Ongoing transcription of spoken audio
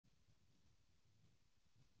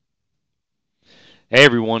Hey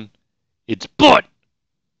everyone, it's Bud,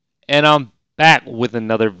 and I'm back with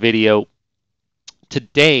another video.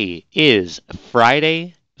 Today is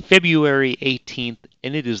Friday, February 18th,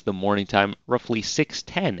 and it is the morning time, roughly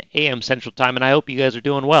 6:10 a.m. Central Time, and I hope you guys are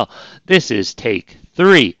doing well. This is take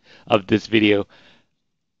 3 of this video.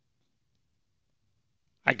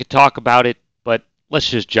 I could talk about it, but let's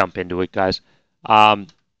just jump into it, guys. Um,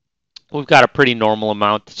 we've got a pretty normal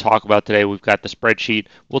amount to talk about today. We've got the spreadsheet.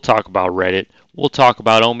 We'll talk about Reddit. We'll talk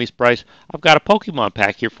about Omi's price. I've got a Pokemon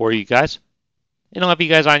pack here for you guys. And I'll have you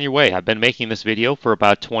guys on your way. I've been making this video for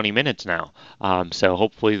about 20 minutes now. So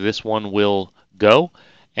hopefully this one will go.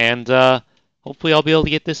 And hopefully I'll be able to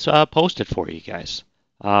get this posted for you guys.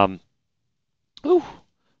 Um, ooh,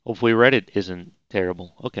 hopefully Reddit isn't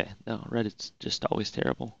terrible. Okay, no, Reddit's just always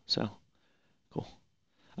terrible. So, cool.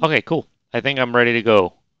 Okay, cool. I think I'm ready to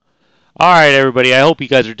go. All right, everybody. I hope you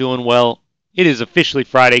guys are doing well. It is officially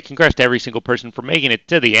Friday. Congrats to every single person for making it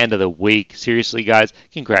to the end of the week. Seriously, guys,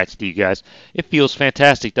 congrats to you guys. It feels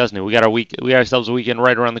fantastic, doesn't it? We got ourselves a weekend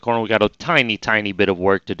right around the corner. We got a tiny, tiny bit of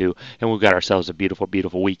work to do, and we've got ourselves a beautiful,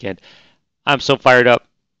 beautiful weekend. I'm so fired up.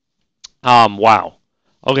 Wow.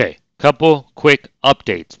 Okay, couple quick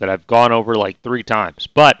updates that I've gone over like 3 times.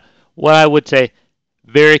 But what I would say,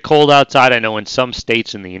 very cold outside. I know in some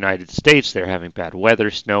states in the United States they're having bad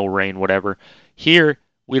weather, snow, rain, whatever. Here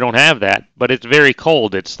we don't have that, but it's very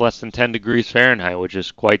cold. It's less than 10 degrees Fahrenheit, which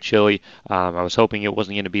is quite chilly. I was hoping it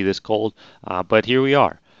wasn't going to be this cold, but here we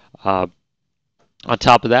are. Uh, on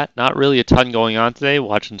top of that, not really a ton going on today.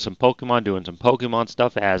 Watching some Pokemon, doing some Pokemon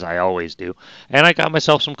stuff as I always do. And I got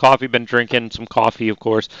myself some coffee. Been drinking some coffee, of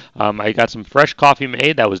course. I got some fresh coffee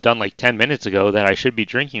made that was done like 10 minutes ago that I should be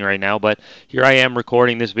drinking right now. But here I am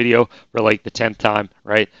recording this video for like the 10th time,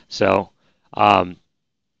 right? So, um,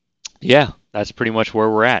 yeah, that's pretty much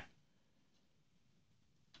where we're at.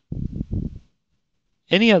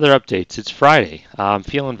 Any other updates? It's Friday. I'm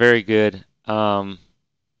feeling very good.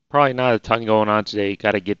 Probably not a ton going on today.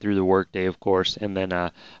 Got to get through the workday, of course, and then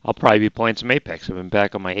I'll probably be playing some Apex. I've been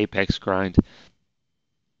back on my Apex grind.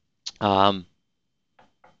 Um,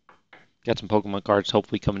 got some Pokemon cards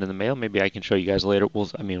hopefully coming in the mail. Maybe I can show you guys later.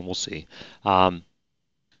 We'll see. Um,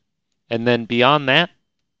 and then beyond that,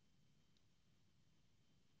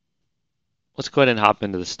 let's go ahead and hop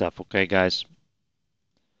into the stuff, okay, guys?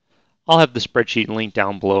 I'll have the spreadsheet linked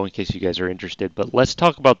down below in case you guys are interested. But let's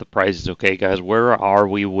talk about the prices, okay, guys? Where are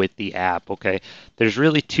we with the app, okay? There's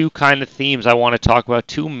really two kind of themes I want to talk about,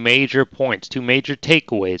 two major points, two major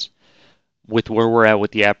takeaways with where we're at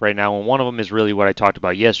with the app right now. And one of them is really what I talked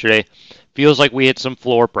about yesterday. Feels like we hit some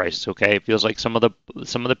floor prices, okay? It feels like some of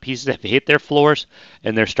the pieces have hit their floors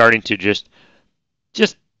and they're starting to just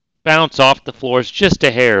bounce off the floors just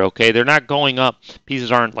a hair, okay? They're not going up.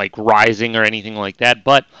 Pieces aren't like rising or anything like that,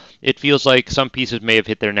 but it feels like some pieces may have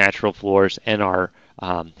hit their natural floors and are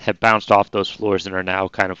have bounced off those floors and are now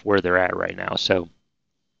kind of where they're at right now. So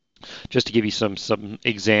just to give you some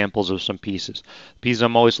examples of some pieces. Pieces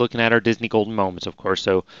I'm always looking at are Disney Golden Moments, of course.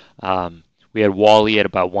 So we had Wally at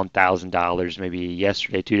about $1,000 maybe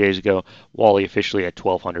yesterday, 2 days ago. Wally officially at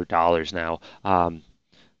 $1,200 now.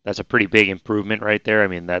 That's a pretty big improvement right there. I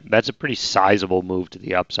mean that's a pretty sizable move to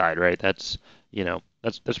the upside, right? That's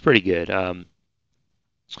pretty good.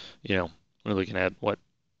 We're looking at what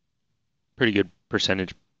pretty good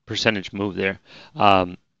percentage move there.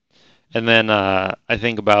 Um, and then I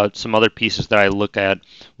think about some other pieces that I look at.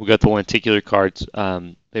 We got the lenticular cards.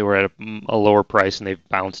 They were at a lower price and they've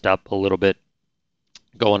bounced up a little bit,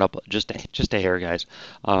 going up just a hair, guys.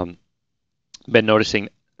 Been noticing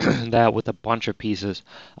that with a bunch of pieces.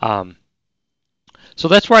 So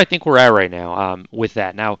that's where I think we're at right now with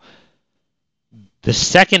that. Now, the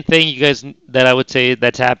second thing you guys that I would say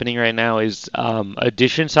that's happening right now is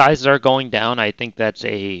edition sizes are going down. I think that's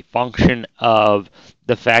a function of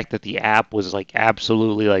the fact that the app was like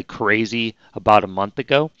absolutely like crazy about a month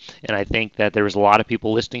ago, and I think that there was a lot of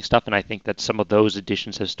people listing stuff, and I think that some of those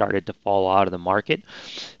editions have started to fall out of the market.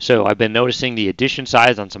 So I've been noticing the edition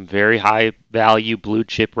size on some very high value blue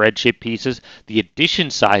chip, red chip pieces. The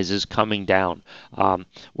edition size is coming down,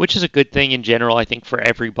 which is a good thing in general. I think for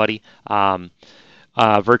everybody.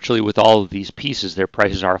 Virtually with all of these pieces, their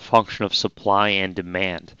prices are a function of supply and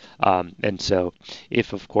demand. And so,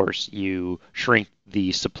 if of course you shrink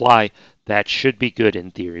the supply, that should be good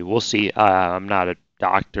in theory. We'll see. I'm not a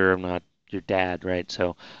doctor. I'm not your dad, right?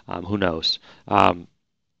 So, who knows?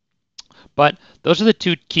 But those are the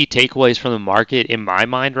two key takeaways from the market in my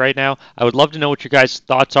mind right now. I would love to know what your guys'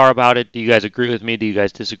 thoughts are about it. Do you guys agree with me? Do you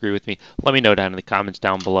guys disagree with me? Let me know down in the comments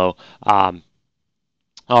down below. All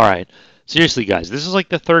right. Seriously, guys, this is like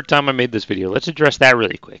the third time I made this video. Let's address that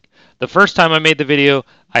really quick. The first time I made the video,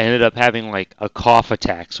 I ended up having like a cough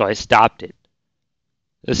attack, so I stopped it.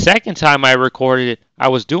 The second time I recorded it, I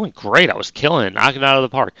was doing great. I was killing it, knocking it out of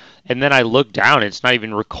the park. And then I looked down, and it's not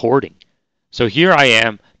even recording. So here I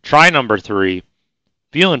am, try number 3,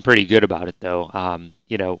 feeling pretty good about it though.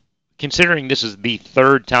 Considering this is the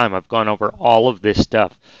third time I've gone over all of this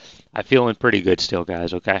stuff, I'm feeling pretty good still,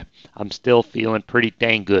 guys, okay? I'm still feeling pretty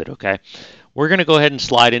dang good, okay? We're going to go ahead and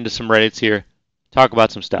slide into some Reddits here, talk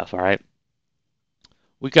about some stuff, all right?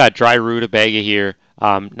 We got Dry Rutabaga here.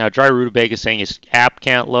 Now, Dry Rutabaga is saying his app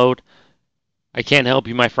can't load. I can't help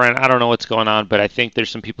you, my friend. I don't know what's going on, but I think there's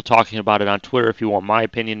some people talking about it on Twitter. If you want my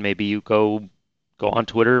opinion, maybe you go on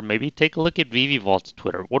Twitter. Maybe take a look at Veve Vault's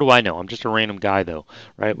Twitter. What do I know? I'm just a random guy, though,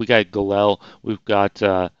 right? We got Galel. We've got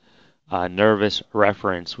Nervous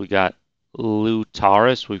Reference. We got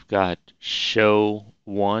Lutaris. We've got Show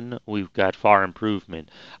 1. We've got Far Improvement.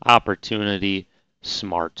 Opportunity.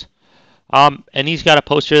 Smart. And he's got a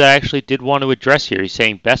poster that I actually did want to address here. He's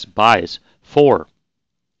saying best buys for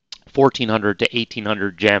 1,400 to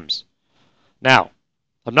 1,800 gems. Now,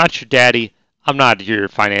 I'm not your daddy. I'm not your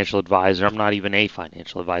financial advisor. I'm not even a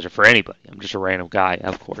financial advisor for anybody. I'm just a random guy,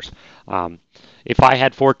 of course. If I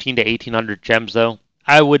had 14 to 1,800 gems, though,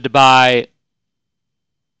 I would buy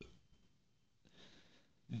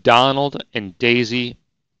Donald and Daisy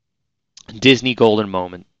Disney Golden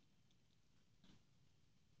Moment.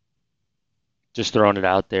 Just throwing it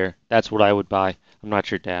out there. That's what I would buy. I'm not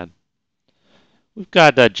your dad. We've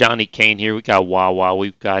got Johnny Kane here. We've got Wawa.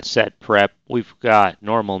 We've got Set Prep. We've got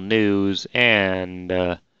Normal News.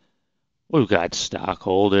 And we've got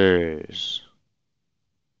Stockholders.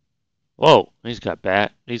 Whoa. He's got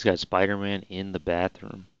Spider-Man in the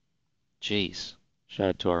bathroom. Jeez. Shout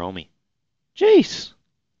out to our Omi. Jeez.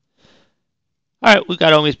 All right. We've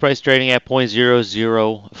got Omi's price trading at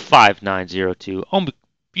 0.005902. Omi.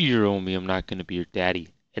 Be your Omi, I'm not going to be your daddy.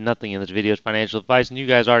 And nothing in this video is financial advice, and you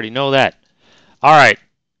guys already know that. Alright.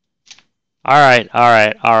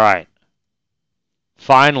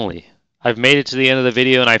 Finally. I've made it to the end of the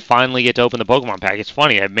video, and I finally get to open the Pokemon pack. It's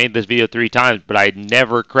funny, I've made this video 3 times, but I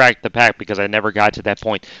never cracked the pack because I never got to that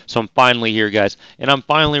point. So I'm finally here, guys. And I'm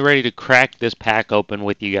finally ready to crack this pack open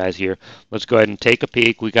with you guys here. Let's go ahead and take a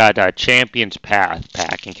peek. We got Champion's Path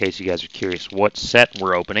pack, in case you guys are curious what set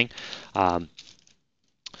we're opening.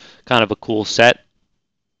 Kind of a cool set.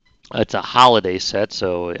 It's a holiday set,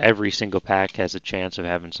 so every single pack has a chance of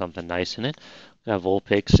having something nice in it. Got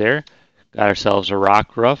Vulpix there. Got ourselves a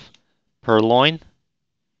Rockruff. Purloin.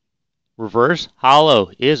 Reverse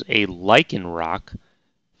Hollow is a Lycanroc,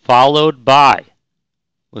 followed by,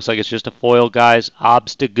 looks like it's just a foil, guys,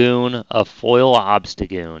 Obstagoon, a foil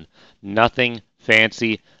Obstagoon. Nothing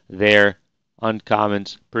fancy there.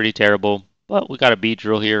 Uncommons, pretty terrible. But we got a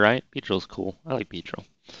Beedrill here, right? Beedrill's cool. I like Beedrill.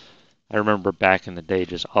 I remember back in the day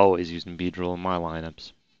just always using Beedrill in my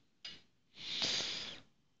lineups.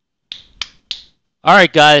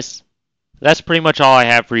 Alright, guys. That's pretty much all I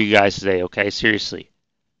have for you guys today, okay? Seriously.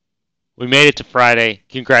 We made it to Friday.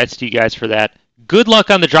 Congrats to you guys for that. Good luck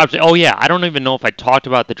on the drops. Oh, yeah. I don't even know if I talked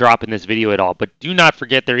about the drop in this video at all. But do not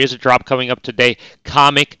forget there is a drop coming up today.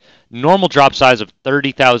 Comic. Normal drop size of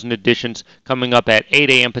 30,000 editions coming up at 8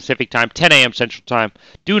 a.m. Pacific time, 10 a.m. Central time.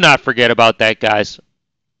 Do not forget about that, guys.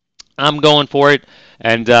 I'm going for it,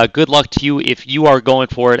 and good luck to you if you are going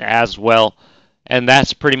for it as well. And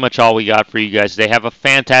that's pretty much all we got for you guys today. Have a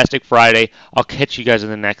fantastic Friday. I'll catch you guys in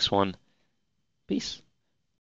the next one. Peace.